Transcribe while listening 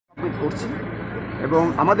করছি এবং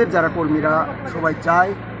আমাদের যারা কর্মীরা সবাই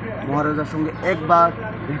চায় মহারাজার সঙ্গে একবার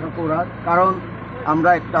দেখা করার, কারণ আমরা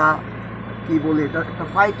একটা কি বলে এটা একটা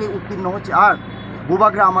ফাইটে উত্তীর্ণ হচ্ছে। আর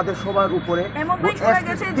বুবাগরা আমাদের সবার উপরে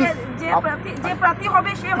যে প্রার্থী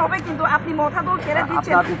হবে সে হবে, কিন্তু আপনি মাথা দৌড় ছেড়ে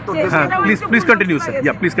দিচ্ছেন। Please continue sir,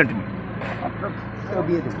 yeah please continue. আপনার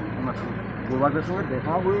দিয়ে দেবেন ওনার সঙ্গে বুবাগরার সঙ্গে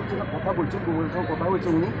দেখা হয়েছে না, কথা বলছেন, বুবাগরার সঙ্গে কথা হয়েছে,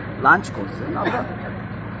 উনি লাঞ্চ করছেন, আমরা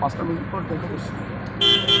 5টা মিনিট পর দেখা করছি।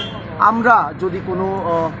 আমরা যদি কোনো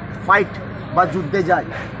ফাইট বা যুদ্ধে যাই,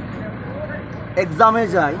 এক্সামে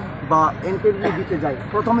যাই বা ইন্টারভিউ দিতে যাই,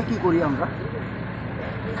 প্রথমে কি করি আমরা?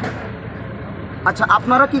 আচ্ছা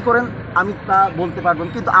আপনারা কি করেন আমি তা বলতে পারবেন,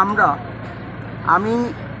 কিন্তু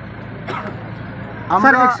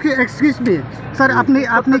স্যার এক্সকিউজ মি স্যার,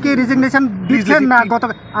 আপনি কি রেজিগনেশন দিচ্ছেন না?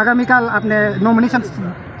 আগামীকাল আপনি নমিনেশন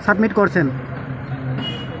সাবমিট করছেন।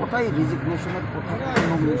 কোথায় রেজিগনেশনের কথা,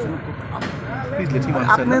 নমিনেশনের কথা? Please let him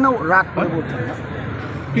answer. আপনি না রাগ করে বলছেন না,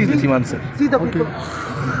 please let him answer. See the people,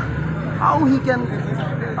 how he can,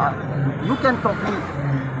 you can talk me.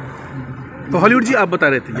 तो हॉलीवुड जी आप बता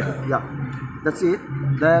रहे थे। Yeah, that's it.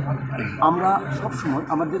 That আমরা সবসময়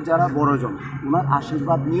আমাদের যারা বড়জন ওনার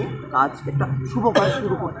আশীর্বাদ নিয়ে কাজ একটা শুভ কাজ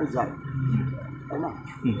শুরু করতে যাই, তাই না?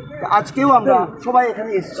 তো আজকেও আমরা সবাই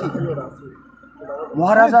এখানে এসেছি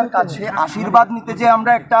মহারাজার কাছে আশীর্বাদ নিতে, যে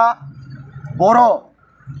আমরা একটা বড়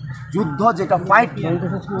যুদ্ধ, যেটা ফাইট,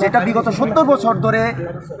 যেটা বিগত 70 বছর ধরে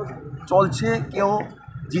চলছে, কেউ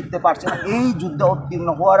জিততে পারছে না, এই যুদ্ধে উত্তীর্ণ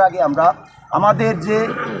হওয়ার আগে আমরা আমাদের যে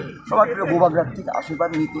সবার প্রিয় বুবাগরার থেকে আশীর্বাদ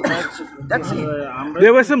নিতে হচ্ছে।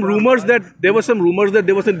 There were some rumors that there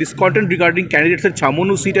was some discontent regarding candidates at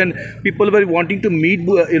Chamonu seat, and people were wanting to meet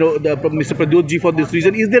Mr. Pradyot ji for this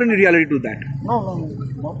reason. Is there any reality to that? No,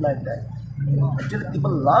 not like that. Actually,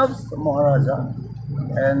 people loves Maharaja,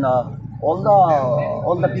 and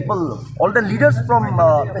all the people, all the leaders from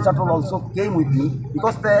Pechatol also came with me,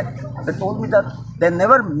 because they told me that they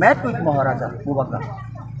never met with Maharaja Bubagra.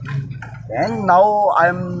 And now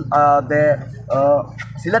they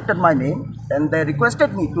selected my name and they requested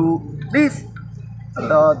me to please,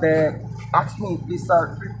 they asked me, please sir,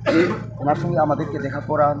 ওনার সঙ্গে আমাদেরকে দেখা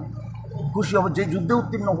করান, খুশি হব, যে যুদ্ধে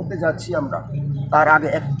উত্তীর্ণ হতে যাচ্ছি আমরা, তার আগে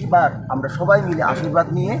একটিবার আমরা সবাই মিলে আশীর্বাদ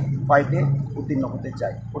নিয়ে ফাইটে উত্তীর্ণ হতে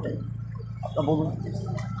চাই। ওটাই আপনার বলুন please.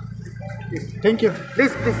 Thank you.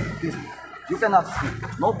 Please please please, you can ask me,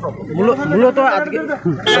 no problem. মূলত আজকে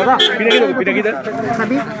দাদা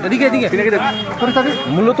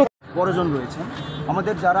মূলত বড়জন রয়েছেন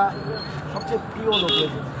আমাদের যারা সবচেয়ে প্রিয় লোকের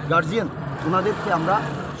গার্জিয়ান, ওনাদেরকে আমরা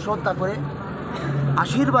শ্রদ্ধা করে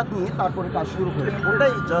আশীর্বাদ নিয়ে তারপরে কাজ শুরু করি।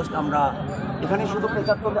 ওটাই জাস্ট আমরা এখানে শুধু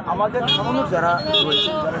প্রচার করলে আমাদের সামনে যারা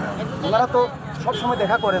রয়েছেন, ওনারা তো সবসময়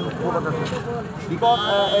দেখা করেন বুবাগরা, because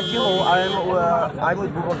as you know I am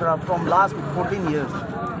with বুবাগরা from last 14 years.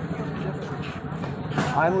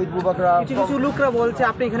 I am with বুবাগরা। কিছু লোকরা বলছে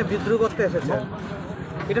আপনি এখানে বিদ্রোহ করতে এসেছেন,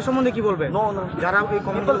 এটা সম্বন্ধে কি বলবেন? No, যারা ওই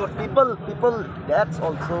people that's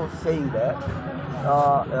also saying that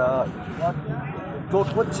জোট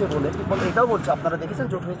হচ্ছে বলে people এটাও বলছে, আপনারা দেখেছেন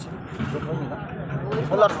জোট হয়েছে, জোট হয়নি না।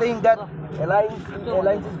 People are saying that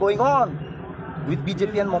alliance is going on with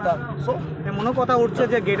BJP and Mata. So এমনও কথা উঠছে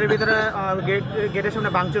যে গেটের ভিতরে গেটের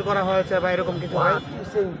সামনে ভাঙচুর করা হয়েছে বা এরকম কিছু হয়,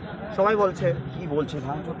 সবাই বলছে। কি বলছে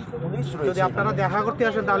ভাঙচুর? পুলিশ রয়েছে। যদি আপনারা দেখা করতে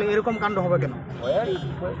আসেন তাহলে এরকম কাণ্ড হবে কেন?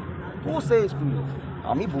 Who says to you?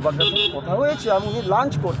 আমি বুবাগরার সঙ্গে কথা হয়েছে, উনি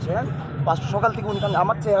লাঞ্চ করছেন 5টা সকাল থেকে, উনি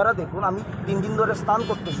আমার চেহারা দেখুন, আমি 3 দিন ধরে স্নান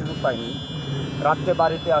করতে সুযোগ পাইনি, রাত্রে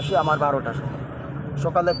বাড়িতে আসি আমার 12টার সময়,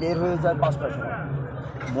 সকালে বের হয়ে যায় 5টার সময়।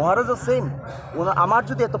 মহারাজা সেম, আমার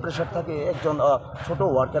যদি এত প্রেশার থাকে, একজন ছোট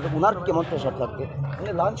ওয়ার্কার, ওনার কেমন প্রেশার থাকবে?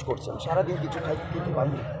 উনি লাঞ্চ করছেন, সারাদিন কিছু খেতে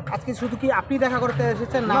পাইনি। আজকে শুধু কি আপনি দেখা করতে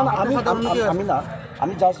এসেছেন না? আমি না,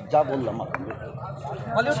 আমি জাস্ট যা বললাম আপনাদের।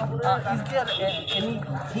 Is there any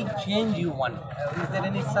big change you want? Is there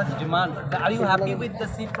any such demand? Are you happy with the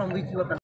seat from which you are?